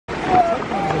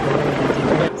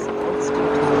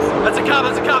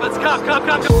Cop.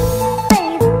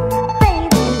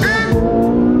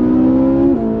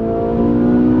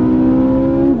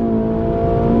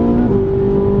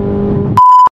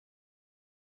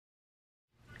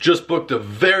 Just booked a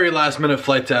very last minute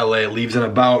flight to LA. It leaves in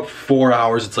about 4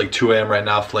 hours. It's like 2 a.m. right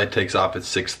now. Flight takes off at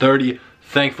 6:30.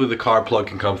 Thankfully the car plug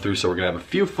can come through, so we're gonna have a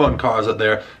few fun cars out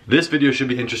there. This video should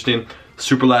be interesting.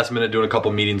 Super last minute, doing a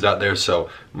couple meetings out there, so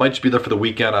might just be there for the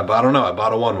weekend. I don't know, I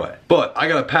bought a one-way. But I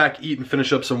gotta pack, eat, and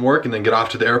finish up some work and then get off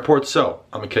to the airport, so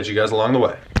I'm gonna catch you guys along the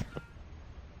way.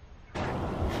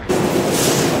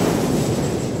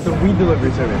 The weed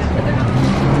delivery service.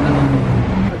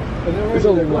 There's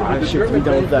a lot of shit to be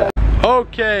done with that.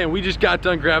 Okay, and we just got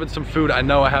done grabbing some food. I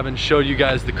know I haven't showed you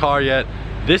guys the car yet.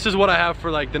 This is what I have for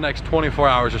like the next 24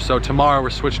 hours or so. Tomorrow we're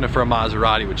switching it for a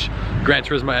Maserati, which Gran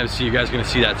Turismo MC, you guys are gonna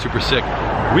see that, super sick.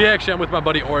 I'm with my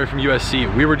buddy Ori from USC.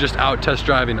 We were just out test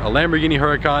driving a Lamborghini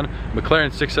Huracan,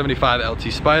 McLaren 675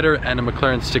 LT Spider, and a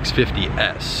McLaren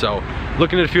 650S. So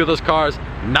looking at a few of those cars.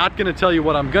 Not gonna tell you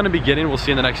what I'm gonna be getting, we'll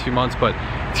see in the next few months, but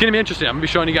it's gonna be interesting. I'm gonna be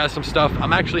showing you guys some stuff.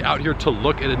 I'm actually out here to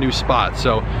look at a new spot.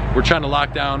 So we're trying to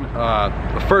lock down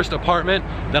a first apartment,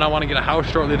 then I wanna get a house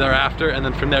shortly thereafter, and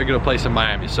then from there get a place in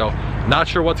Miami. So not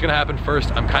sure what's gonna happen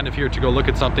first. I'm kind of here to go look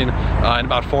at something. In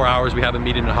about 4 hours, we have a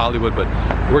meeting in Hollywood, but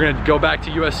we're gonna go back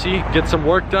to USC, get some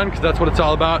work done, because that's what it's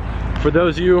all about. For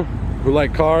those of you who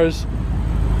like cars,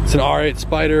 it's an R8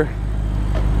 Spider.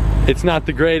 It's not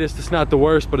the greatest, it's not the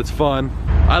worst, but it's fun.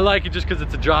 I like it just because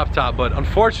it's a drop top, but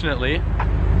unfortunately,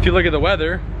 if you look at the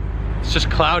weather, it's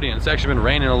just cloudy and it's actually been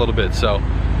raining a little bit, so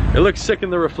it looks sick in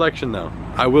the reflection though.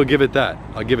 I will give it that,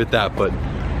 I'll give it that, but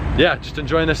yeah, just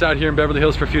enjoying this out here in Beverly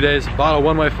Hills for a few days. Bought a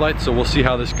one-way flight, so we'll see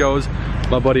how this goes.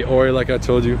 My buddy Ori, like I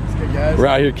told you, we're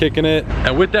out here kicking it.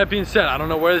 And with that being said, I don't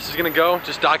know where this is gonna go,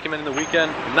 just documenting the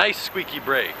weekend. Nice squeaky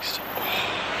brakes.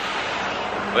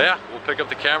 But yeah, we'll pick up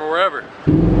the camera wherever.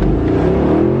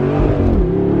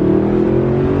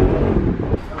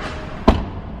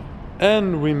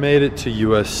 And we made it to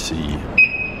USC.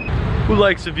 Who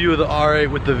likes a view of the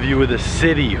R8 with the view of the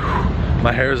city?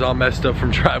 My hair is all messed up from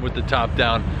driving with the top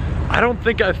down. I don't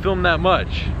think I filmed that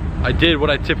much. I did what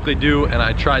I typically do, and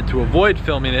I tried to avoid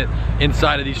filming it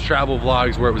inside of these travel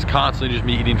vlogs where it was constantly just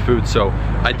me eating food. So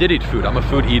I did eat food, I'm a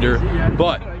food eater,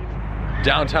 but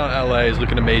downtown LA is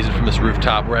looking amazing from this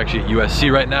rooftop. We're actually at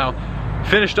USC right now.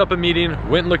 Finished up a meeting,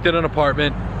 went and looked at an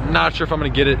apartment. Not sure if I'm gonna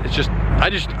get it. It's just, I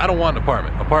don't want an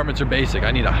apartment. Apartments are basic. I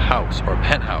need a house or a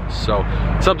penthouse. So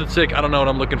something sick, I don't know what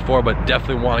I'm looking for, but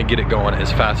definitely want to get it going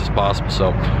as fast as possible. So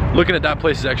looking at that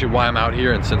place is actually why I'm out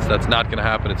here, and since that's not gonna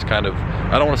happen, it's kind of,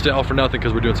 I don't want to stay all for nothing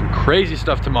because we're doing some crazy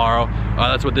stuff tomorrow.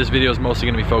 That's what this video is mostly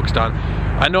gonna be focused on.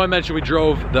 I know I mentioned we checked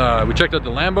out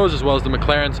the Lambos as well as the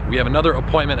McLarens. We have another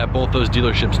appointment at both those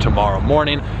dealerships tomorrow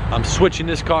morning. I'm switching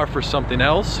this car for something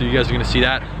else, so you guys are gonna see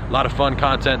that. A lot of fun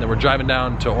content. Then we're driving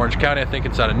down to Orange County, I think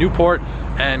inside of Newport,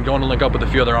 and going to link up with a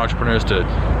few other entrepreneurs to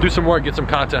do some work, get some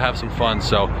content, have some fun.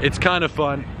 So it's kind of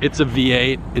fun. It's a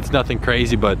V8, it's nothing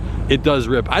crazy, but it does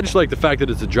rip. I just like the fact that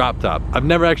it's a drop top. I've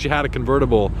never actually had a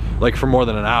convertible like for more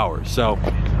than an hour. So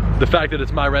the fact that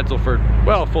it's my rental for,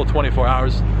 well, a full 24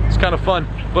 hours, it's kind of fun,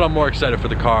 but I'm more excited for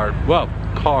the cars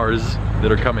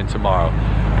that are coming tomorrow.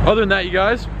 Other than that, you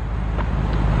guys,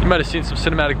 you might have seen some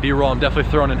cinematic B-roll. I'm definitely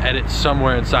throwing an edit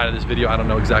somewhere inside of this video. I don't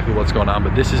know exactly what's going on,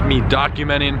 but this is me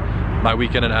documenting my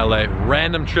weekend in LA.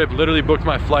 Random trip, literally booked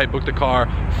my flight, booked the car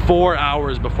 4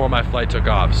 hours before my flight took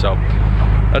off. So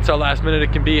that's how last minute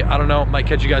it can be. I don't know, might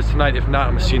catch you guys tonight. If not,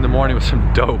 I'm gonna see you in the morning with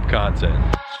some dope content.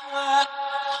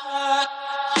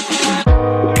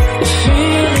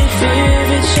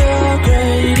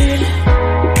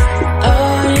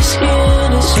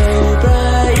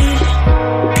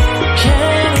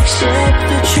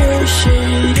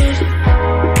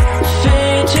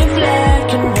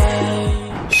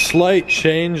 Slight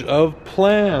change of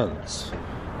plans.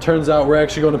 Turns out we're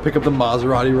actually going to pick up the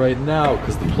Maserati right now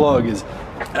because the plug is,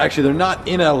 actually they're not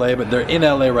in LA, but they're in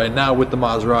LA right now with the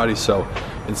Maserati. So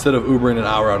instead of Ubering an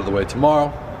hour out of the way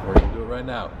tomorrow, we're gonna do it right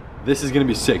now. This is gonna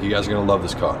be sick. You guys are gonna love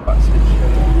this car.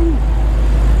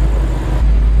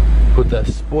 Put that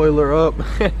spoiler up.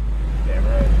 Damn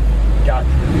right. Got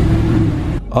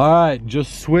you. All right,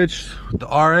 just switched the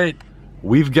R8.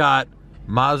 We've got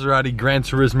Maserati Gran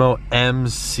Turismo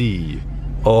MC.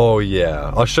 Oh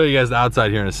yeah, I'll show you guys the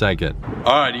outside here in a second.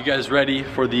 All right, you guys ready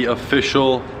for the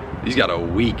official? He's got a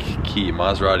weak key.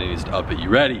 Maserati needs to up it. You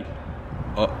ready?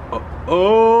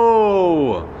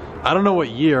 Oh, I don't know what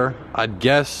year. I'd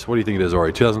guess, what do you think it is,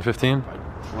 Ori? 2015?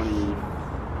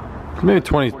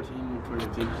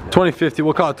 2015.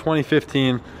 We'll call it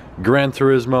 2015 Gran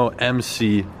Turismo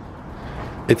MC.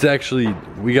 It's actually,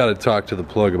 we gotta talk to the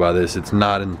plug about this. It's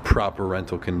not in proper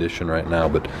rental condition right now,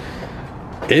 but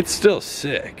it's still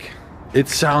sick. It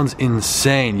sounds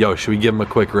insane. Yo, should we give him a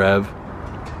quick rev?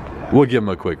 We'll give him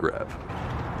a quick rev.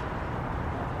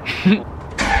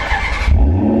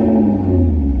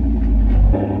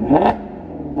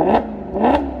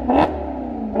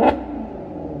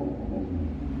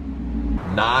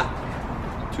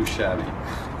 Not too shabby.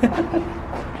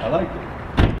 I like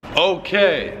it.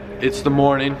 Okay, it's the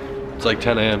morning. It's like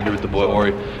 10 a.m. here with the boy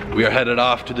Ori. We are headed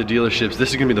off to the dealerships. This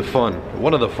is gonna be the fun,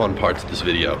 one of the fun parts of this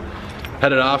video.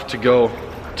 Headed off to go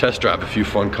test drive a few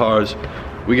fun cars.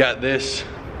 We got this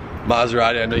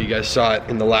Maserati. I know you guys saw it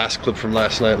in the last clip from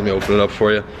last night. Let me open it up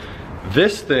for you.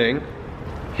 This thing,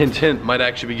 hint hint, might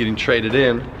actually be getting traded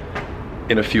in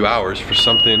a few hours for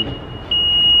something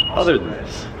other than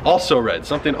this. Also red,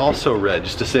 something also red,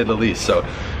 just to say the least. So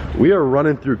we are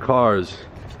running through cars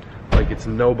like it's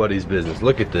nobody's business.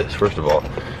 Look at this, first of all.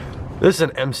 This is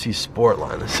an MC Sport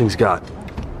line. This thing's got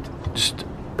just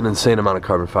an insane amount of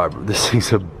carbon fiber. This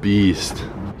thing's a beast.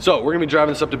 So we're gonna be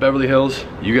driving this up to Beverly Hills.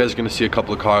 You guys are gonna see a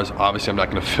couple of cars. Obviously I'm not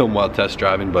gonna film while test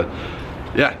driving, but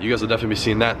yeah, you guys will definitely be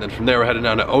seeing that. And then from there we're heading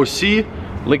down to OC,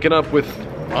 linking up with,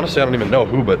 honestly I don't even know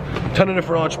who, but a ton of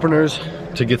different entrepreneurs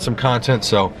to get some content,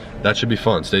 so that should be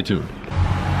fun. Stay tuned.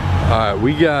 All right,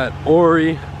 we got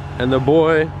Ori and the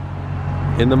boy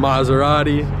in the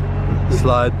Maserati.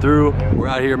 Slide through. We're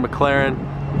out here in McLaren.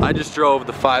 I just drove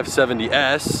the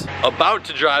 570S, about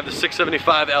to drive the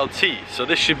 675 LT, so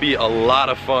this should be a lot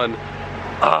of fun.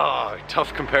 Ah,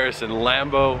 tough comparison,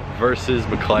 Lambo versus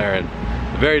McLaren.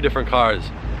 Very different cars.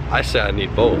 I say I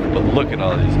need both, but look at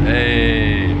all these.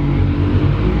 Hey,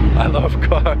 I love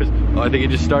cars. Oh, I think it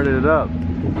just started it up.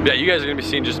 Yeah, you guys are gonna be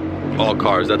seeing just all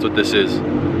cars. That's what this is.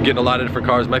 Getting a lot of different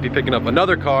cars. Might be picking up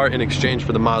another car in exchange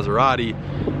for the Maserati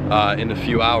in a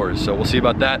few hours. So we'll see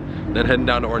about that. Then heading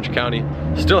down to Orange County.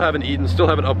 Still haven't eaten, still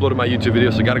haven't uploaded my YouTube video,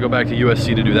 so gotta go back to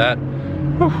USC to do that.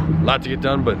 Whew, lot to get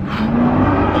done, but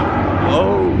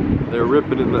oh, they're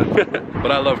ripping in the,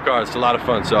 but I love cars, it's a lot of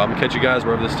fun. So I'm gonna catch you guys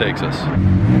wherever this takes us.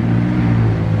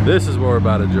 This is where we're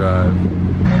about to drive.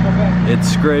 It's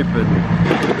scraping.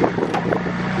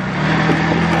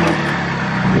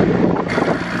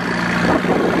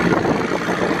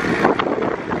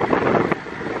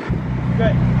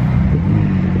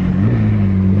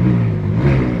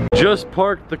 Just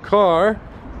parked the car.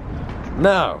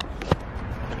 Now,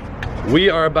 we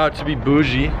are about to be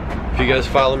bougie. If you guys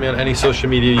follow me on any social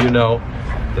media, you know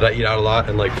that I eat out a lot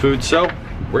and like food, so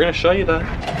we're gonna show you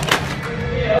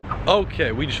that.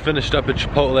 Okay, we just finished up at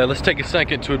Chipotle. Let's take a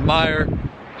second to admire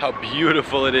how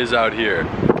beautiful it is out here.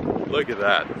 Look at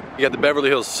that. You got the Beverly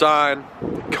Hills sign,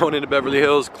 going into Beverly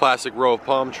Hills, classic row of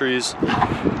palm trees,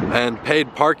 and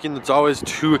paid parking that's always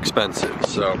too expensive,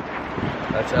 so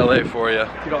that's LA for you.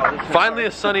 Finally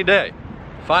a sunny day,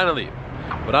 finally.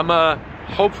 But I'm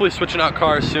hopefully switching out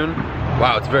cars soon.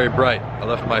 Wow, it's very bright. I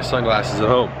left my sunglasses at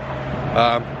home.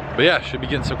 But yeah, should be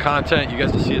getting some content. You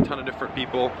guys will see a ton of different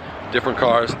people, different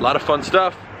cars, a lot of fun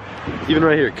stuff. Even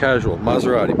right here, casual,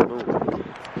 Maserati, boom.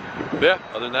 But yeah,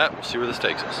 other than that, we'll see where this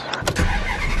takes us.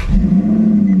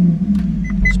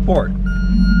 Sport.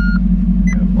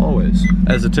 Always.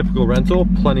 As a typical rental,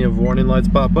 plenty of warning lights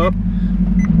pop up.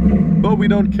 But we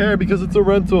don't care because it's a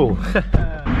rental.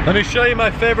 Let me show you my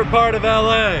favorite part of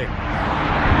LA.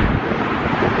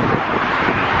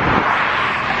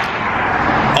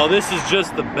 Oh, this is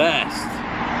just the best.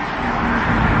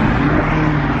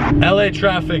 LA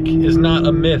traffic is not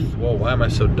a myth. Whoa, why am I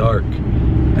so dark?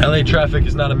 LA traffic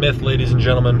is not a myth, ladies and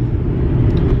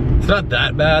gentlemen. It's not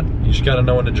that bad. You just gotta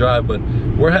know when to drive, but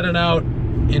we're heading out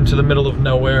into the middle of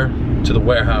nowhere to the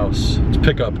warehouse to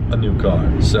pick up a new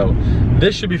car. So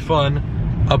this should be fun,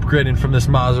 upgrading from this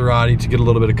Maserati to get a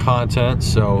little bit of content.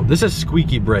 So this has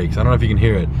squeaky brakes. I don't know if you can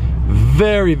hear it.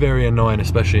 Very, very annoying,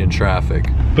 especially in traffic.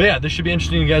 But yeah, this should be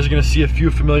interesting. You guys are gonna see a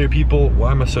few familiar people.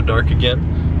 Why am I so dark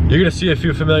again? You're gonna see a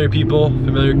few familiar people,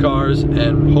 familiar cars,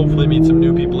 and hopefully meet some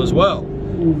new people as well.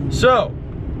 So,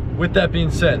 with that being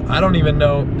said, I don't even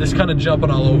know, this kind of jumping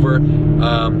all over.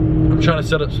 I'm trying to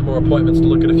set up some more appointments to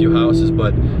look at a few houses,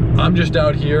 but I'm just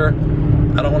out here,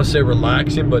 I don't want to say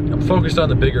relaxing, but I'm focused on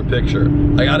the bigger picture.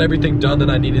 I got everything done that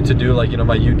I needed to do, like, you know,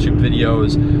 my YouTube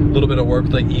videos, a little bit of work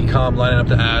with like e-com, lining up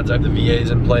the ads, I have the VAs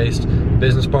in place,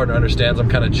 business partner understands I'm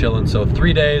kind of chilling, so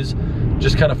 3 days,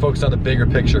 just kind of focused on the bigger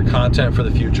picture, content for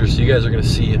the future, so you guys are gonna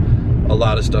see a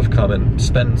lot of stuff coming,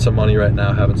 spending some money right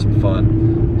now, having some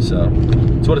fun. So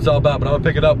that's what it's all about, but I'm gonna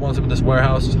pick it up once I'm at this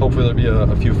warehouse. Hopefully there'll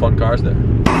be a few fun cars there.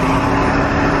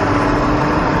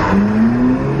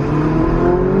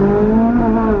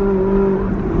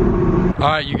 All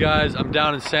right, you guys, I'm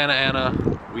down in Santa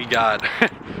Ana. We got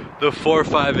the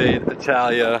 458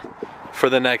 Italia for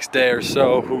the next day or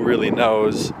so. Who really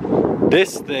knows?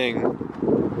 This thing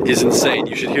is insane.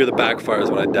 You should hear the backfires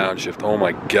when I downshift. Oh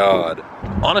my God.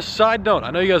 On a side note,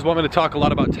 I know you guys want me to talk a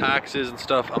lot about taxes and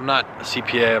stuff. I'm not a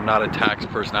CPA, I'm not a tax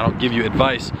person. I don't give you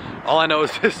advice. All I know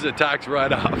is this is a tax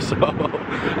write-off, so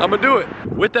I'm gonna do it.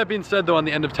 With that being said though, on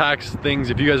the end of tax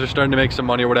things, if you guys are starting to make some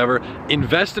money or whatever,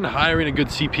 invest in hiring a good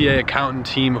CPA, accountant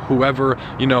team, whoever,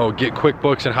 you know, get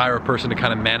QuickBooks and hire a person to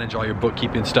kind of manage all your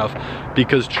bookkeeping stuff.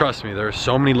 Because trust me, there are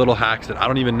so many little hacks that I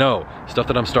don't even know. Stuff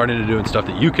that I'm starting to do and stuff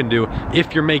that you can do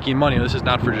if you're making money. This is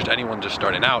not for just anyone just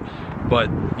starting out, but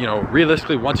you know,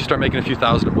 realistically, once you start making a few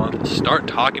thousand a month, start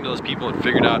talking to those people and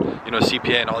figuring out, you know,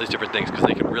 CPA and all these different things, because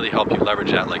they can really help you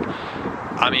leverage that. Like,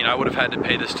 I mean, I would have had to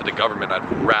pay this to the government. I'd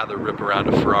rather rip around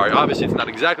a Ferrari. Obviously, it's not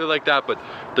exactly like that, but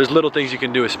there's little things you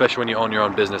can do, especially when you own your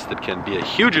own business, that can be a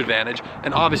huge advantage.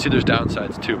 And obviously, there's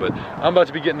downsides too. But I'm about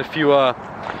to be getting a few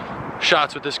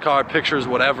shots with this car, pictures,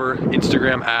 whatever,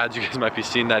 Instagram ads. You guys might be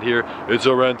seeing that here. It's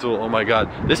a rental. Oh my God.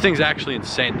 This thing's actually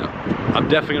insane though. I'm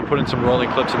definitely gonna put in some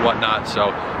rolling clips and whatnot, so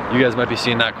you guys might be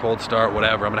seeing that cold start,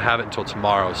 whatever. I'm gonna have it until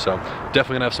tomorrow, so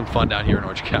definitely gonna have some fun down here in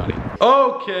Orange County.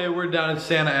 Okay, we're down in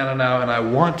Santa Ana now, and I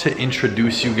want to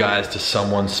introduce you guys to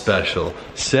someone special.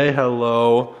 Say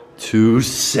hello to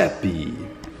Seppi.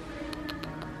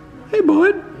 Hey,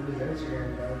 bud.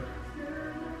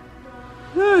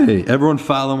 Hey, everyone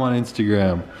follow him on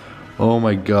Instagram. Oh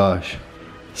my gosh.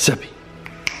 Seppi.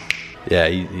 Yeah,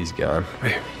 he's gone.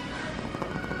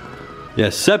 Yeah,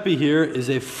 Seppi here is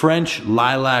a French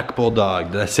lilac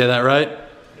bulldog. Did I say that right?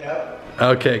 Yep.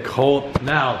 Okay, cool.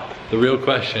 Now, the real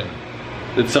question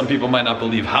that some people might not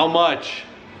believe. How much?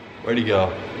 Where'd he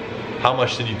go? How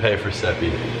much did you pay for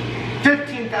Seppi?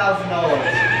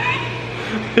 $15,000.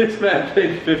 This man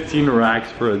paid 15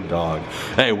 racks for a dog.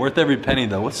 Hey, worth every penny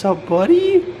though. What's up,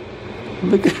 buddy?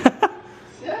 Look at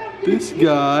this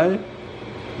guy.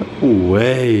 No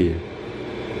way.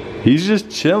 He's just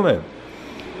chilling.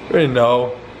 You already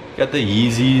know. Got the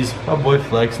Yeezys. My boy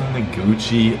flexing the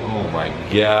Gucci. Oh my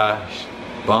gosh.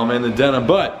 Bomb in the denim,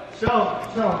 but. Sell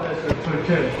this for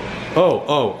 2.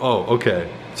 Oh,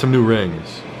 okay. Some new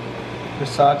rings.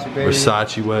 Versace, baby.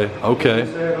 Versace way. Okay.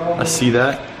 I see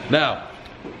that. Now,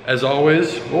 as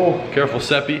always, oh, careful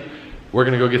Seppi, we're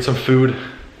gonna go get some food.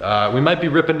 We might be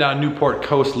ripping down Newport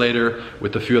Coast later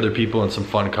with a few other people and some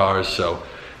fun cars, so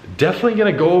definitely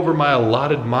gonna go over my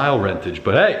allotted mile rentage,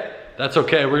 but hey, that's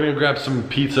okay. We're gonna grab some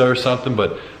pizza or something,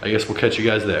 but I guess we'll catch you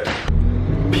guys there.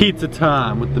 Pizza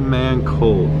time with the man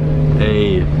Cole.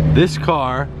 Hey, this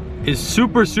car is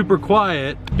super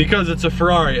quiet because it's a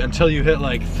Ferrari until you hit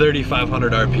like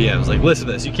 3,500 RPMs. Like, listen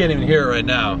to this, you can't even hear it right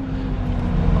now.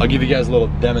 I'll give you guys a little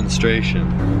demonstration.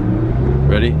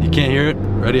 Ready? You can't hear it?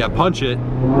 Ready? I punch it.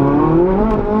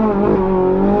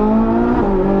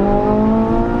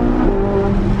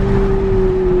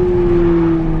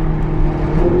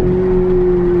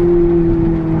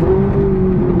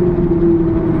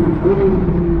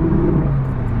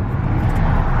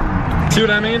 See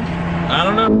what I mean? I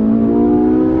don't know.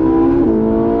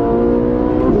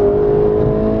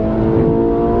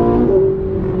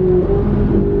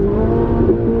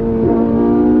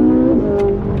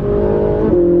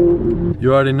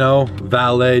 You already know,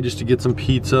 valet just to get some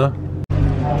pizza.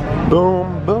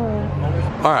 Boom, boom.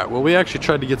 All right, well, we actually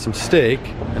tried to get some steak,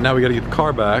 and now we gotta get the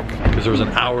car back because there was an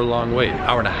hour-long wait,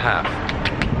 hour and a half.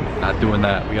 Not doing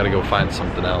that, we gotta go find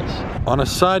something else. On a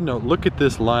side note, look at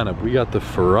this lineup. We got the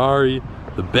Ferrari,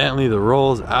 the Bentley, the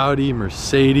Rolls, Audi,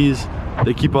 Mercedes.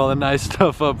 They keep all the nice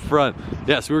stuff up front.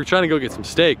 Yes, we were trying to go get some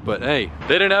steak, but hey,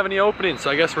 they didn't have any openings,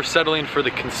 so I guess we're settling for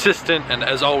the consistent and,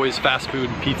 as always, fast food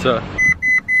and pizza.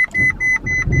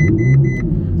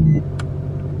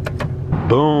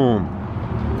 Boom.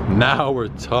 Now we're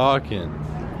talking.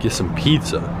 Get some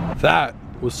pizza. That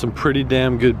was some pretty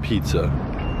damn good pizza.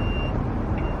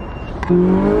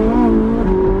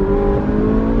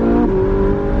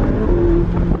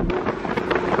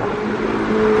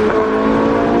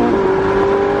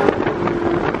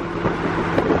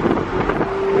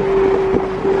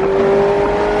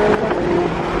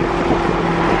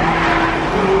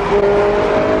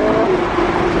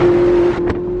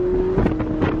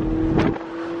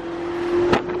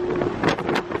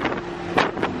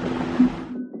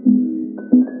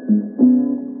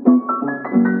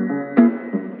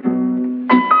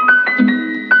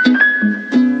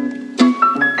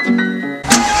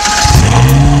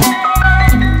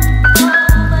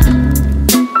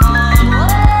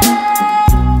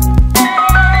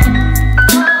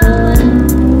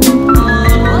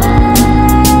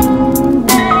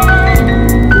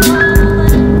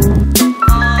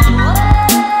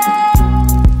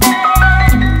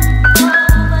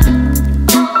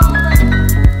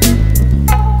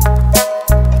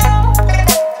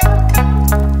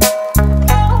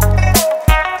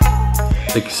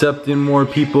 accepting more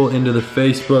people into the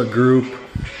Facebook group.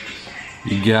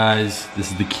 You guys,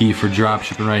 this is the key for drop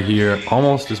shipping right here.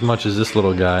 Almost as much as this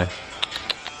little guy.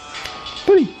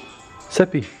 Buddy,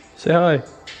 Seppi, say hi.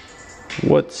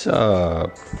 What's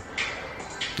up?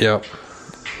 Yep,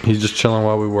 he's just chilling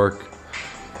while we work.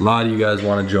 A lot of you guys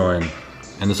want to join.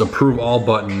 And this approve all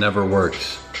button never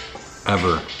works,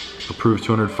 ever. Approve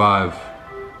 205.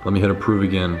 Let me hit approve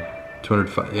again.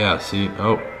 205, yeah, see,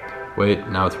 oh, wait,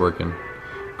 now it's working.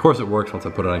 Of course it works once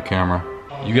I put it on camera.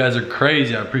 You guys are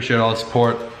crazy. I appreciate all the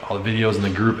support, all the videos in the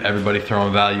group, everybody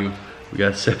throwing value. We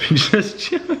got Seppi just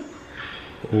chilling.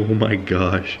 Oh my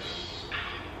gosh.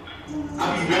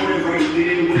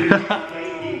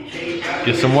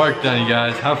 Get some work done, you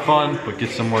guys. Have fun, but get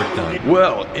some work done.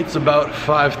 Well, it's about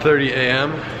 5:30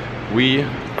 a.m. We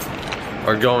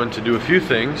are going to do a few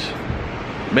things.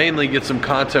 Mainly get some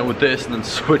content with this and then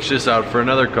switch this out for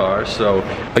another car. So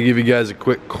I'll give you guys a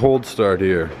quick cold start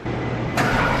here.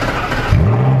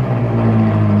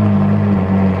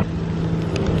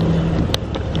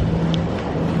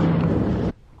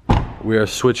 We are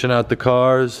switching out the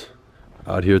cars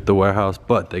out here at the warehouse,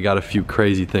 but they got a few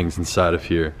crazy things inside of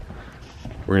here.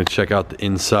 We're gonna check out the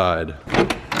inside.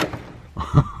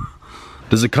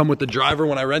 Does it come with the driver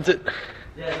when I rent it?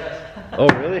 Yeah, it does. Oh,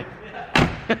 really?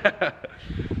 Yeah.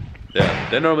 Yeah,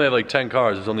 they normally have like 10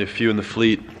 cars. There's only a few in the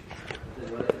fleet.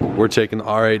 We're taking the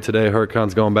R8 today.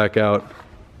 Huracan's going back out.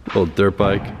 Little dirt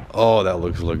bike. Oh, that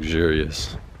looks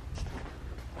luxurious.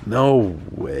 No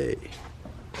way.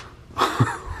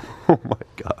 Oh my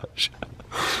gosh.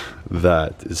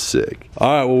 That is sick. All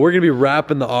right, well, we're gonna be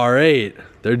wrapping the R8.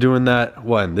 They're doing that,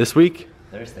 when, this week?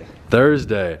 Thursday.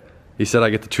 Thursday. He said I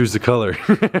get to choose the color.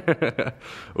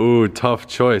 Ooh, tough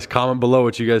choice. Comment below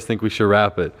what you guys think we should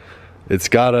wrap it. It's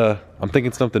got a, I'm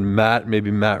thinking something matte,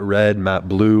 maybe matte red, matte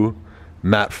blue,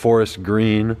 matte forest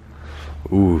green.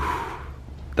 Ooh,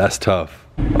 that's tough.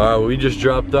 All right, well, we just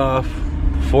dropped off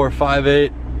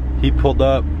 458. He pulled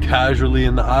up casually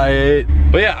in the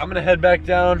i8. But yeah, I'm gonna head back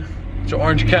down to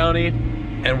Orange County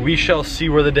and we shall see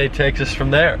where the day takes us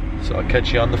from there. So I'll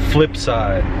catch you on the flip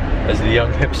side, as the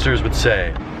young hipsters would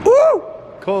say. Woo!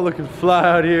 Cold looking fly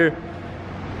out here.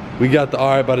 We got the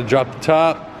R8 about to drop the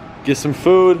top, get some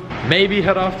food, maybe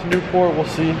head off to Newport, we'll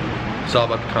see. It's all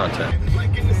about the content.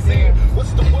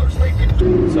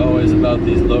 It's always about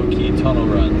these low-key tunnel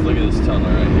runs. Look at this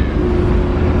tunnel right here.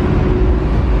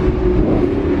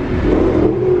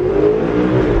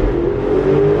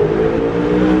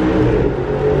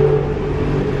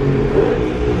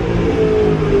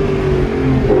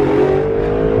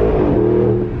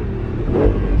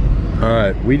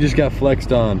 We just got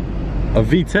flexed on a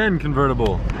V10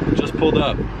 convertible. Just pulled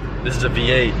up. This is a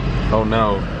V8. Oh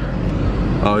no.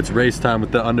 Oh, it's race time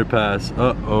with the underpass.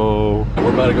 Uh-oh.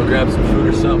 We're about to go grab some food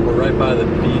or something. We're right by the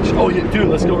beach. Oh yeah, dude,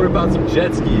 let's go rip out some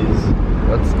jet skis.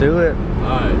 Let's do it.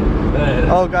 Alright.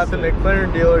 Oh, got the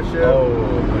McLaren dealership.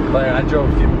 Oh, McLaren. I drove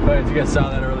a few McLarens. You guys saw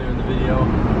that earlier in the video.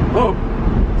 Oh,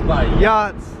 it's by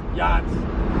Yachts. Yachts.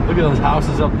 Look at those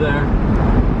houses up there.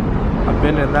 I've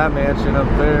been in that mansion up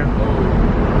there. Oh.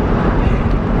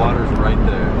 Water's right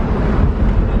there.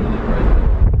 Literally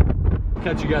right there.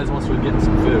 Catch you guys once we're getting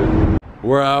some food.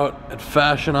 We're out at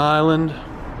Fashion Island.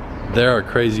 There are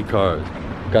crazy cars.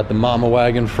 Got the Mama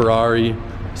Wagon Ferrari.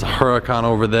 There's a Huracan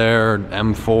over there.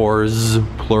 M4s,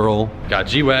 plural. Got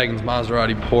G-Wagons,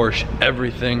 Maserati, Porsche,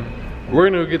 everything. We're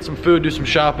gonna go get some food, do some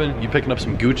shopping. You picking up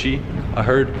some Gucci, I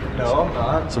heard? No, I'm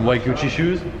not. Some white Gucci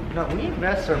shoes? No, we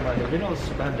invest our money. We don't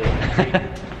spend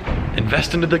it.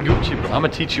 Invest into the Gucci, bro. I'm gonna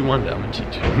teach you one day. I'm gonna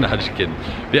teach you. Nah, just kidding.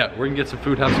 But yeah, we're gonna get some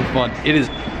food, have some fun. It is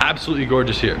absolutely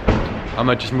gorgeous here. I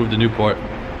might just move to Newport.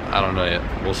 I don't know yet.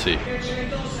 We'll see.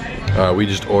 All right, we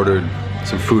just ordered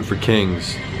some food for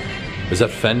Kings. Is that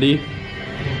Fendi?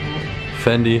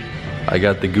 Fendi. I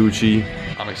got the Gucci.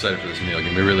 I'm excited for this meal. It's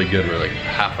gonna be really good. We're like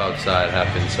half outside,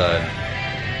 half inside.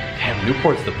 Damn,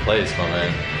 Newport's the place, my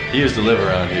man. He used to live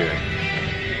around here.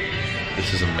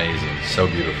 This is amazing, so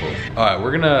beautiful. All right,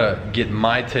 we're gonna get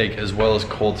my take as well as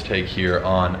Colt's take here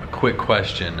on a quick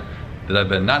question that I've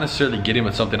been not necessarily getting,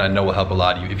 but something I know will help a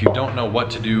lot of you. If you don't know what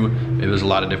to do, maybe there's a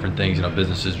lot of different things, you know,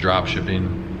 businesses, drop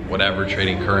shipping, whatever,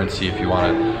 trading currency, if you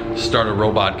wanna start a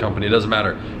robot company, it doesn't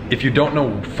matter. If you don't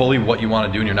know fully what you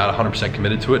wanna do and you're not 100%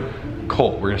 committed to it,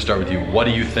 Colt, we're gonna start with you. What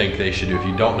do you think they should do if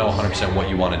you don't know 100% what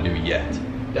you wanna do yet?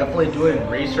 Definitely doing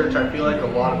research. I feel like a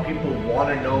lot of people want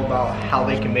to know about how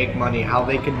they can make money, how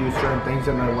they can do certain things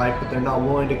in their life, but they're not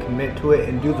willing to commit to it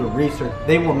and do the research.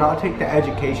 They will not take the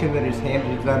education that is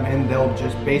handed to them and they'll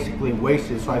just basically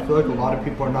waste it. So I feel like a lot of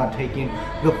people are not taking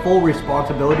the full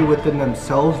responsibility within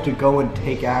themselves to go and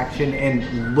take action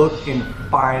and look and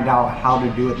find out how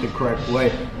to do it the correct way.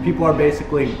 People are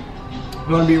basically, you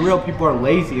want to be real, people are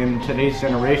lazy in today's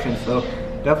generation. So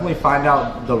definitely find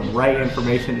out the right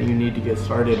information that you need to get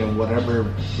started in whatever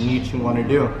niche you want to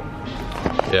do.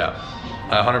 Yeah,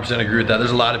 I 100% agree with that.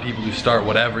 There's a lot of people who start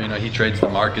whatever, you know, he trades the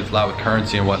markets a lot with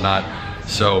currency and whatnot.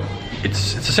 So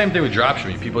it's the same thing with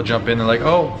dropshipping. People jump in, they're like,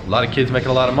 oh, a lot of kids making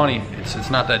a lot of money. It's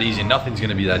not that easy. Nothing's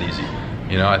gonna be that easy.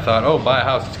 You know, I thought, oh, buy a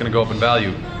house, it's gonna go up in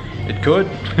value. It could.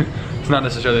 It's not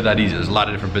necessarily that easy. There's a lot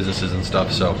of different businesses and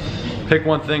stuff. So pick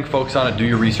one thing, focus on it, do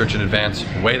your research in advance,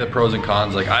 weigh the pros and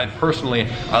cons. Like I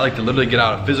like to literally get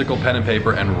out a physical pen and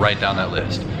paper and write down that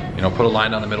list. You know, put a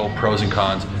line down the middle, pros and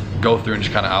cons, go through and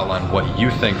just kind of outline what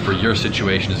you think for your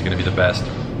situation is gonna be the best,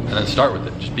 and then start with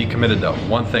it. Just be committed though.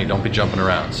 One thing, don't be jumping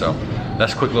around. So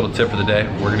that's a quick little tip for the day.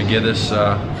 We're gonna get this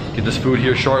food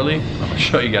here shortly. I'm gonna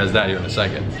show you guys that here in a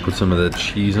second. Put some of the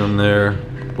cheese on there.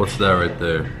 What's that right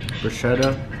there?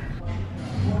 Bruschetta.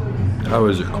 How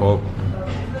is it called?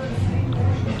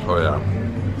 Oh yeah.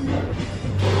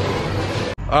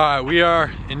 All right, we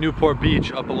are in Newport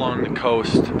Beach up along the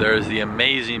coast. There's the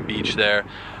amazing beach there.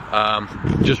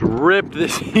 Just ripped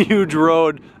this huge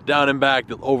road down and back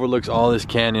that overlooks all this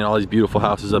canyon, all these beautiful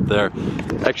houses up there.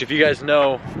 Actually, if you guys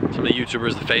know some of the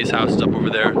YouTubers, the Face House is up over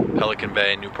there, Pelican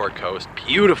Bay, Newport Coast,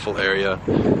 beautiful area.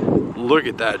 Look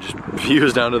at that, just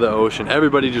views down to the ocean.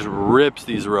 Everybody just rips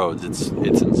these roads. It's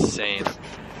insane.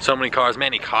 So many cars.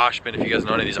 Manny Koshman, if you guys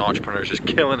know any of these entrepreneurs, just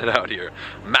killing it out here.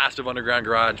 Massive underground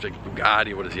garage, like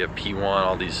Bugatti, what does he have, P1,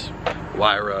 all these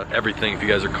Lyra, everything if you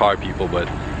guys are car people. But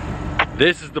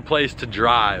this is the place to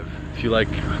drive if you like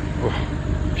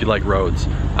roads.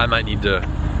 I might need to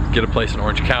get a place in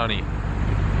Orange County.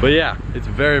 But yeah, it's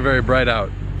very, very bright out.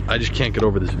 I just can't get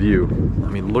over this view. I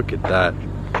mean, look at that.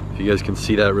 If you guys can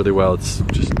see that really well, it's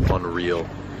just unreal.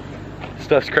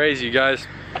 Stuff's crazy, you guys.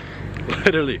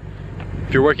 Literally.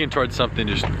 If you're working towards something,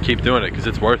 just keep doing it because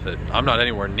it's worth it. I'm not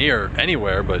anywhere near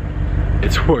anywhere, but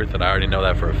it's worth it. I already know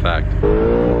that for a fact.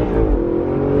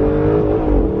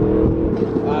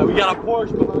 We got a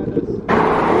Porsche behind us.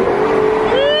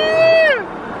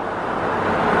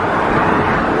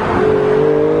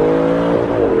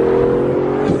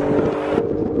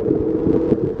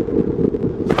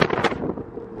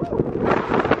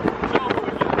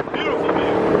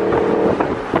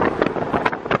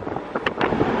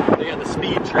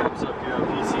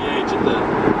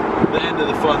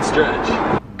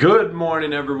 Good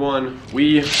morning, everyone.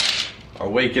 We are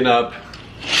waking up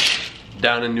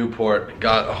down in Newport.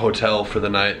 Got a hotel for the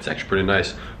night. It's actually pretty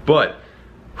nice, but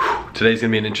today's gonna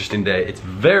be an interesting day.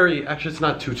 Actually it's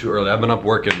not too early. I've been up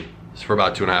working for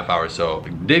about 2.5 hours, so I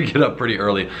did get up pretty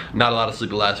early. Not a lot of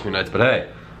sleep the last few nights, but hey,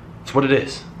 it's what it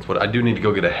is. It's what I do need to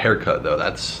go get a haircut though.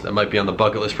 That might be on the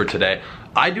bucket list for today.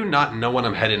 I do not know when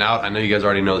I'm heading out. I know you guys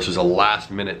already know this was a last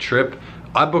minute trip.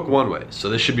 I booked one way, so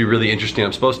this should be really interesting.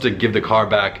 I'm supposed to give the car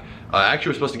back. Actually,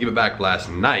 we're supposed to give it back last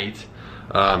night.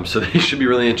 So this should be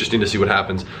really interesting to see what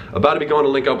happens. About to be going to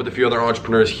link up with a few other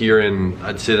entrepreneurs here in,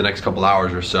 I'd say, the next couple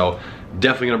hours or so.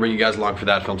 Definitely gonna bring you guys along for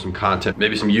that, film some content,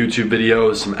 maybe some YouTube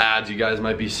videos, some ads you guys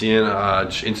might be seeing,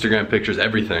 just Instagram pictures,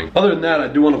 everything. Other than that, I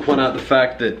do want to point out the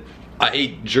fact that I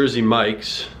ate Jersey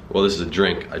Mike's. Well, this is a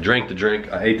drink. I drank the drink,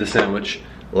 I ate the sandwich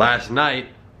last night.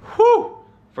 Whew!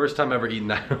 First time ever eating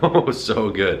that. Oh, so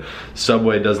good.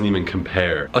 Subway doesn't even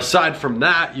compare. Aside from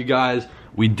that, you guys,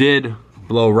 we did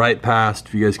blow right past,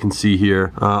 if you guys can see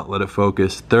here, let it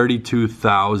focus,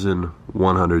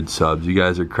 32,100 subs. You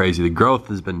guys are crazy. The growth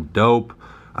has been dope.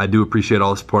 I do appreciate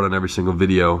all the support on every single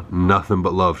video. Nothing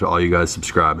but love to all you guys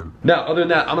subscribing. Now, other than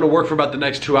that, I'm gonna work for about the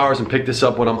next 2 hours and pick this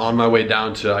up when I'm on my way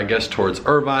down to, I guess, towards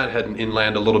Irvine, heading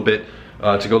inland a little bit.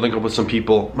 To go link up with some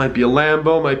people. Might be a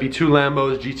Lambo, might be 2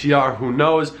 Lambos, GTR, who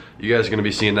knows? You guys are gonna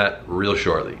be seeing that real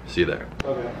shortly. See you there.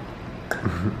 Okay.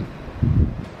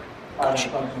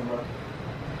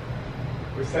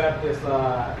 We set up this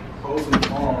pros and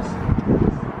cons.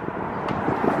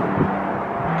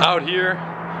 Out here,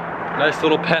 nice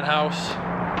little penthouse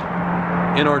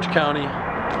in Orange County.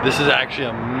 This is actually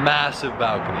a massive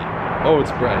balcony. Oh,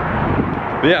 it's bright.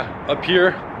 But yeah, up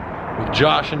here, with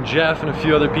Josh and Jeff and a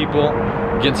few other people,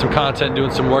 getting some content, doing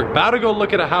some work. About to go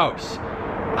look at a house.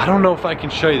 I don't know if I can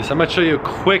show you this. I'm gonna show you a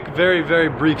quick, very, very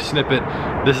brief snippet.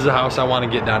 This is a house I want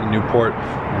to get down in Newport.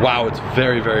 Wow, it's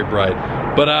very, very bright.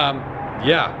 But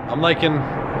yeah, I'm liking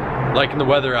liking the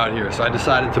weather out here. So I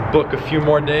decided to book a few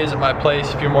more days at my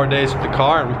place, a few more days with the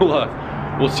car, and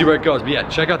we'll see where it goes. But yeah,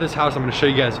 check out this house. I'm gonna show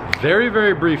you guys very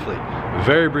briefly,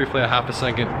 a half a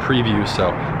second preview. So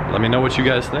let me know what you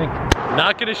guys think.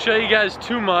 Not gonna show you guys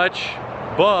too much,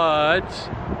 but,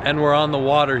 and we're on the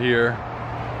water here.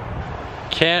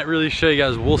 Can't really show you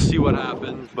guys, we'll see what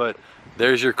happens, but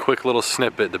there's your quick little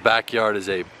snippet. The backyard is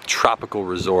a tropical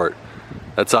resort.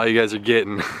 That's all you guys are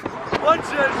getting. Watch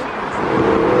this!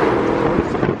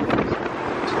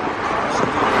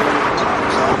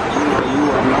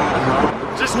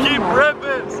 Just keep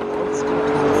ripping!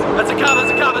 That's a cop,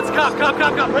 that's a cop, that's a cop,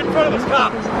 cop, right in front of us,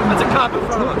 cop! That's a cop in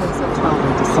front of us.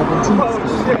 Oh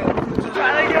shit!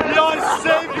 Yo, I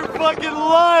saved your fucking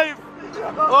life!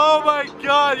 Oh my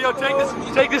god, yo,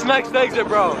 take this next exit,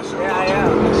 bro. Yeah, I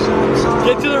am.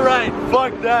 Get to the right,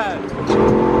 fuck that.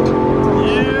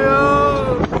 Yo!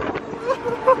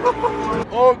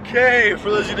 Okay, for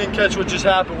those who didn't catch what just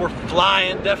happened, we're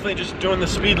flying, definitely just doing the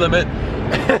speed limit.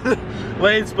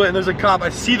 Lane split, and there's a cop. I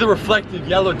see the reflective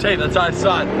yellow tape, that's how I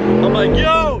saw it. I'm like,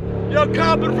 yo,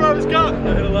 cop in front of us, cop.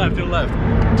 No, hit a left.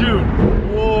 Dude,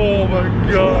 oh my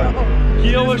god.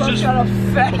 He almost just got a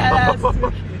fat ass.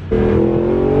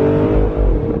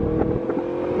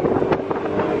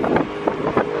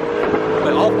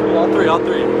 Wait, all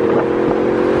three.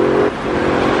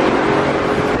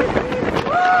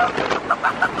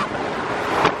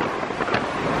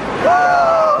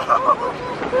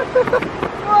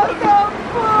 What the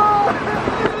fuck?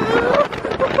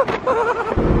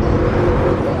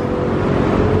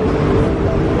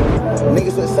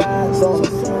 Niggas with signs on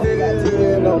them.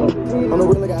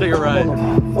 Take a ride.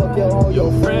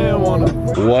 Your friend wanna.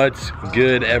 What's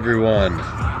good, everyone?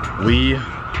 We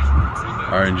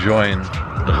are enjoying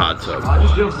the hot tub. I'll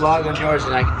just do a vlog on yours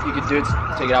and you can do it,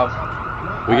 take it out.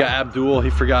 We got Abdul, he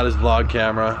forgot his vlog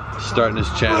camera, starting his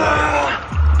channel.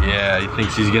 Yeah, he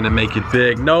thinks he's gonna make it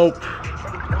big. Nope.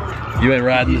 You ain't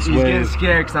riding this wave. He's getting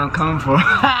scared because I'm coming for him.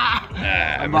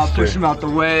 I'm about to push him out the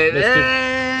way.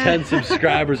 10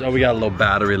 subscribers. Oh, we got a little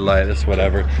battery light, it's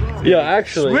whatever. Yeah,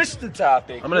 actually, switch the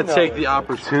topic. I'm gonna take the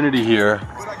opportunity here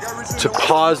to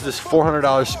pause this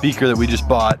 $400 speaker that we just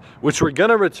bought, which we're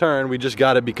gonna return. We just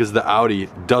got it because the Audi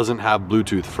doesn't have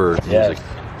Bluetooth for music.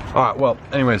 All right, well,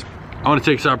 anyways, I want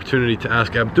to take this opportunity to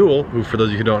ask Abdul, who, for those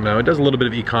of you who don't know, does a little bit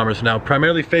of e-commerce now,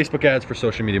 primarily Facebook ads for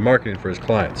social media marketing for his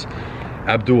clients.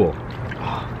 Abdul,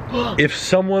 if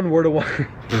someone were to want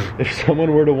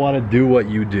to do what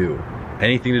you do,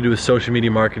 anything to do with social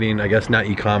media marketing, I guess not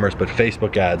e-commerce, but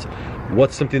Facebook ads,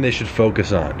 what's something they should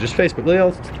focus on? Just Facebook,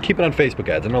 let's keep it on Facebook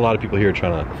ads. I know a lot of people here are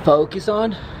trying to focus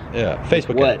on. Yeah,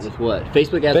 Facebook ads. With what?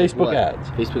 Facebook ads. Facebook ads.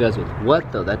 Facebook ads with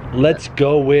what though? Let's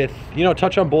go with, you know,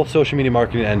 touch on both social media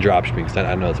marketing and dropshipping, because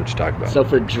I know that's what you're talking about. So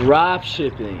for drop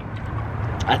shipping,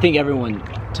 I think everyone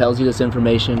tells you this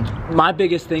information. My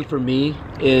biggest thing for me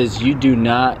is you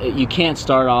can't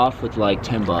start off with like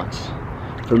 10 bucks.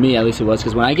 For me, at least it was,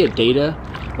 because when I get data,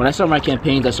 when I start my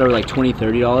campaigns, I start with like $20,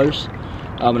 $30.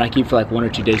 And I keep for like 1 or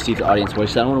 2 days to see if the audience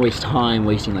voice. I don't want to waste time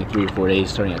wasting like 3 or 4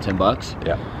 days starting at 10 bucks.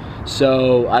 Yeah.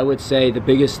 So I would say the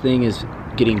biggest thing is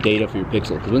getting data for your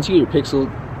pixel, because once you get your pixel,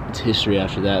 it's history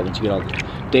after that. Once you get all the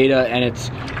data, and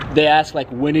they ask like,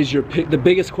 when is your the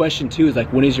biggest question too is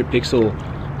like, when is your pixel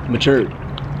matured?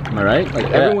 Am I right? Like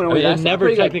everyone always asks.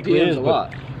 Never technically is, a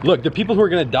lot. Look, the people who are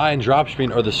gonna die in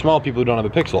dropshipping are the small people who don't have a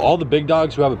pixel. All the big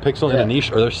dogs who have a pixel in a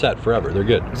niche, they're set forever. They're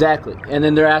good. Exactly. And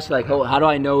then they're asking like, oh, how do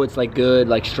I know it's like good,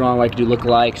 like strong, like do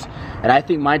lookalikes? And I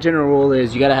think my general rule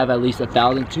is you gotta have at least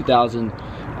 1,000, 2,000.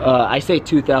 I say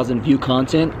 2,000 view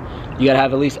content. You gotta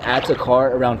have at least add to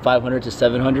cart around 500 to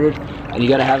 700, and you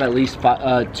gotta have at least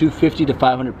 250 to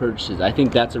 500 purchases. I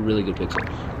think that's a really good pixel.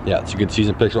 Yeah, it's a good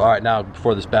season pixel. All right, now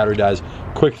before this battery dies,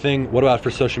 quick thing. What about for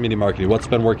social media marketing? What's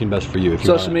been working best for you? If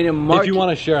you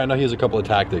want to share, I know he has a couple of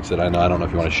tactics that I don't know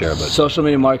if you want to share, but social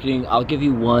media marketing. I'll give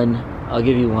you one.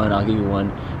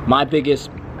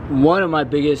 One of my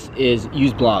biggest is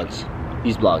use blogs.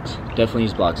 Definitely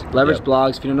use blogs. Leverage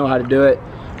blogs. If you don't know how to do it,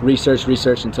 research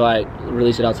until I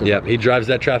release it out to he drives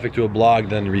that traffic to a blog,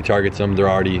 then retargets them. They're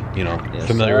already,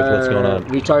 familiar with what's going on.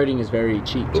 Retargeting is very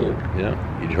cheap too.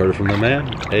 Yeah, you heard it from the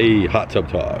man. Hey, hot tub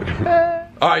talk.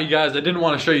 All right, you guys, I didn't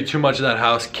want to show you too much of that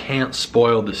house. Can't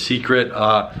spoil the secret.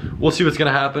 We'll see what's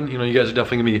gonna happen. You guys are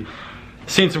definitely gonna be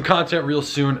seeing some content real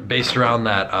soon based around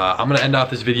that. I'm gonna end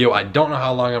off this video. I don't know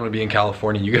how long I'm gonna be in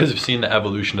California. You guys have seen the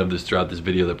evolution of this throughout this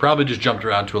video. That probably just jumped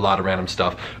around to a lot of random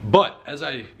stuff. But as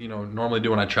I normally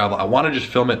do when I travel, I wanna just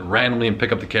film it randomly and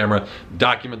pick up the camera,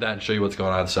 document that and show you what's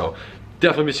going on. So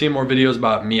definitely be seeing more videos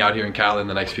about me out here in Cali in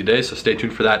the next few days, so stay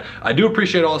tuned for that. I do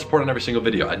appreciate all the support on every single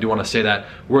video. I do want to say that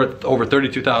we're at over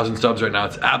 32,000 subs right now.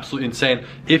 It's absolutely insane.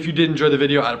 If you did enjoy the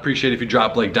video, I'd appreciate it if you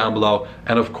drop a like down below.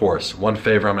 And of course, one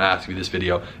favor I'm gonna ask you this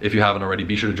video, if you haven't already,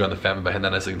 be sure to join the family by hitting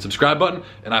that nice like and subscribe button.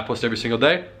 And I post every single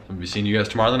day. I'm gonna be seeing you guys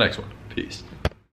tomorrow in the next one. Peace.